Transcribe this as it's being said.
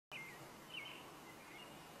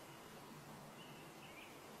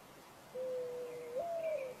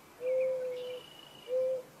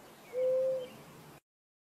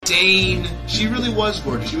sane. She really was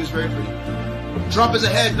gorgeous. She was very pretty. Trump is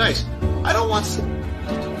ahead. Nice. I don't want...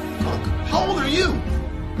 Fuck. How old are you?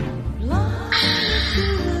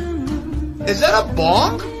 Is that a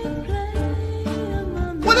bong?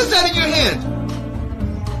 What is that in your hand?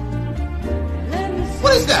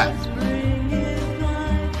 What is that?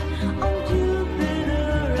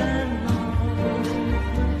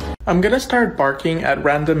 I'm gonna start barking at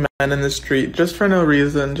random men in the street just for no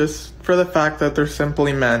reason, just for the fact that they're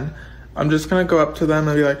simply men. I'm just gonna go up to them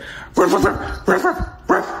and be like, ruff, ruff, ruff, ruff, ruff,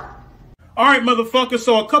 ruff. Alright, motherfucker,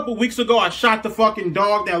 so a couple weeks ago I shot the fucking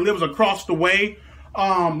dog that lives across the way.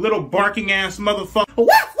 Little barking ass motherfucker.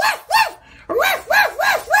 Ruff, ruff, ruff, ruff, ruff,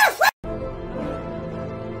 ruff, ruff, ruff.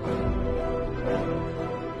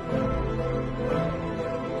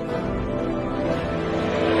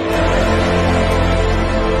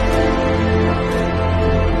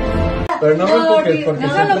 Pero no me empujes porque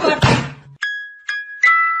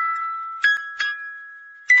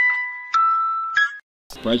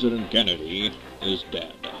President Kennedy is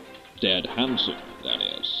dead. Dead handsome, that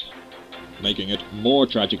is. Making it more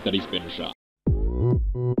tragic that he's been shot.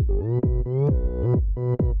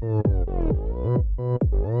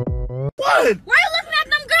 What? Why are you looking at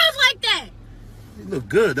them girls like that? They look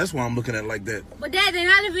good, that's why I'm looking at it like that. But Dad, they're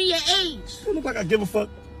not even your age. Do it look like I give a fuck?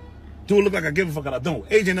 Do it look like I give a fuck and I don't?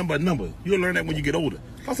 Age ain't nothing but a number. You'll learn that when you get older.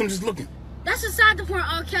 Plus I'm just looking. That's aside the point,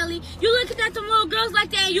 R. Kelly. You looking at them little girls like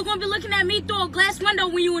that and you're gonna be looking at me through a glass window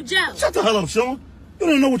when you in jail. Shut the hell up, Sean. You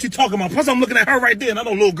don't know what you're talking about. Plus I'm looking at her right there and I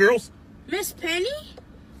know little girls. Miss Penny?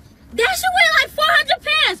 That should weigh like 400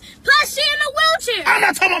 pounds. Plus she in a wheelchair. I'm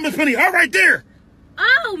not talking about Miss Penny. Her right there.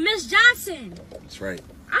 Oh, Miss Johnson. That's right.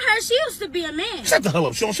 I heard she used to be a man. Shut the hell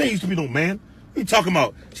up, Sean. She ain't used to be no man. What you talking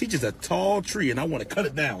about? She's just a tall tree and I want to cut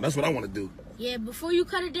it down. That's what I want to do. Yeah, before you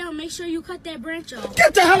cut it down, make sure you cut that branch off.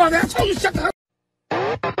 Get the hell out of there. I told you shut the hell up.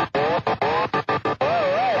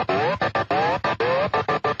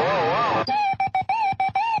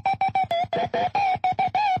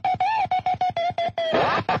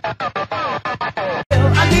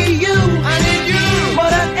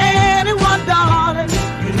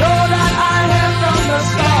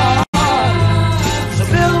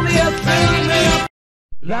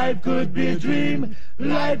 Life could be a dream,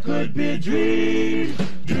 life could be a dream.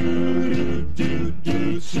 Do, do, do,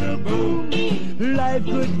 do, shaboom. Life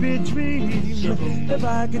could be a dream. If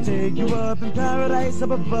I could take you up in paradise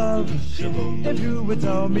up above. If you would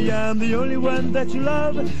tell me I'm the only one that you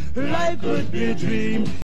love, life could be a dream.